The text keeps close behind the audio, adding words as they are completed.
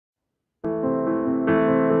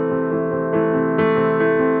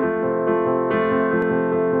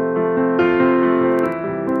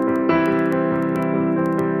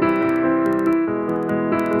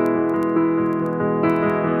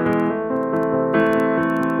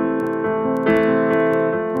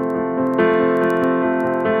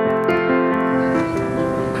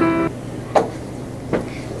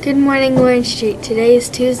Good morning, Orange Street. Today is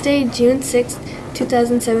Tuesday, June 6th,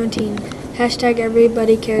 2017. Hashtag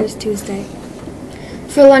Everybody Cares Tuesday.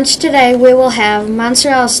 For lunch today, we will have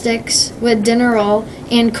mozzarella sticks with dinner roll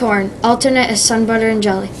and corn. Alternate is sun butter and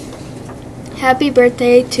jelly. Happy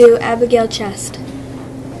birthday to Abigail Chest.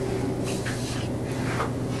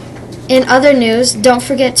 In other news, don't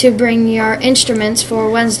forget to bring your instruments for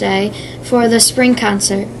Wednesday for the spring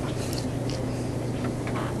concert.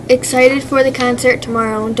 Excited for the concert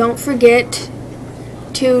tomorrow. Don't forget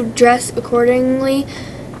to dress accordingly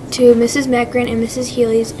to Mrs. Macron and Mrs.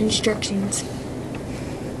 Healy's instructions.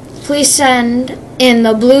 Please send in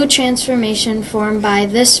the blue transformation form by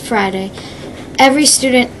this Friday. Every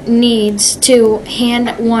student needs to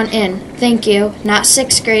hand one in. Thank you. Not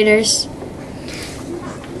sixth graders.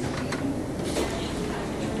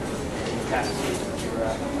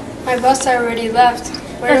 My bus already left.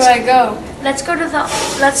 Where do I go? Let's go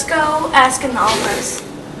ask in the office.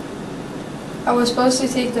 I was supposed to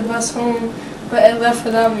take the bus home, but it left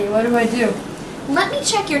without me. What do I do? Let me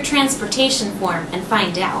check your transportation form and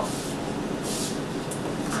find out.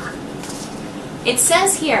 It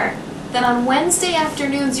says here that on Wednesday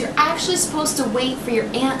afternoons you're actually supposed to wait for your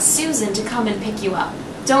Aunt Susan to come and pick you up.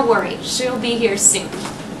 Don't worry, she'll be here soon.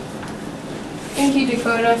 Thank you,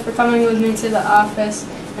 Dakota, for coming with me to the office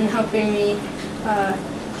and helping me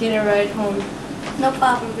get a ride home. No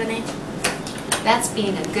problem, Vinny. That's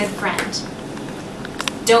being a good friend.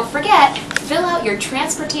 Don't forget, fill out your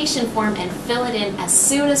transportation form and fill it in as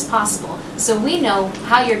soon as possible so we know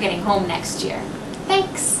how you're getting home next year.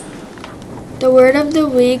 Thanks. The word of the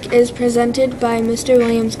week is presented by Mr.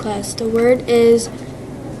 Williams' class. The word is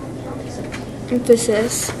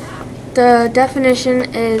emphasis. The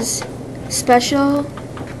definition is special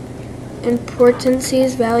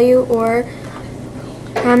importance's value or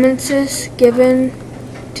prominence given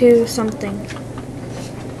to something.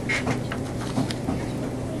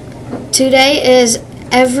 Today is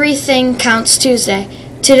Everything Counts Tuesday.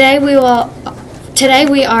 Today we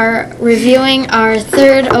are reviewing our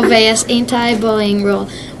third Ovaeus anti-bullying rule.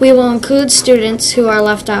 We will include students who are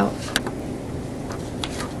left out.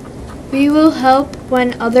 We will help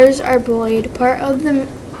when others are bullied. Part of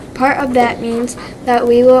that means that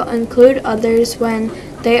we will include others when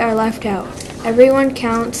they are left out. Everyone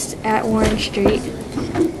counts at Orange Street.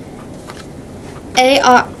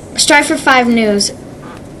 Strive for 5 news.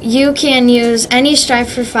 You can use any Strive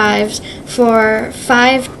for 5s for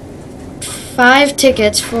five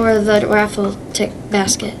tickets for the raffle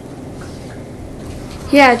basket.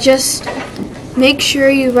 Yeah, just make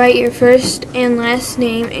sure you write your first and last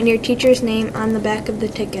name and your teacher's name on the back of the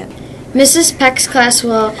ticket. Mrs. Peck's class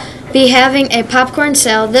will be having a popcorn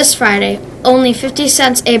sale this Friday. Only 50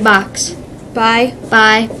 cents a box. Bye.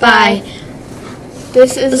 Bye.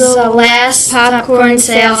 This is the last popcorn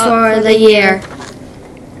sale for the year.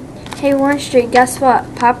 Hey, Orange Street, guess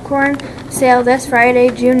what? Popcorn sale this Friday,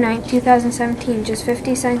 June 9th, 2017. Just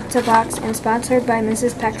 50 cents a box and sponsored by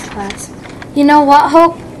Mrs. Peck's class. You know what,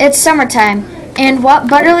 Hope? It's summertime. And what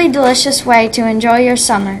butterly delicious way to enjoy your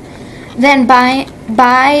summer than by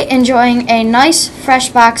enjoying a nice fresh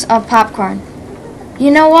box of popcorn.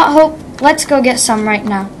 You know what, Hope? Let's go get some right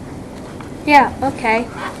now. Yeah, okay.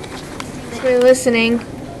 Thanks for listening.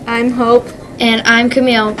 I'm Hope. And I'm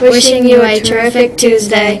Camille, wishing you a terrific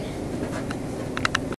Tuesday.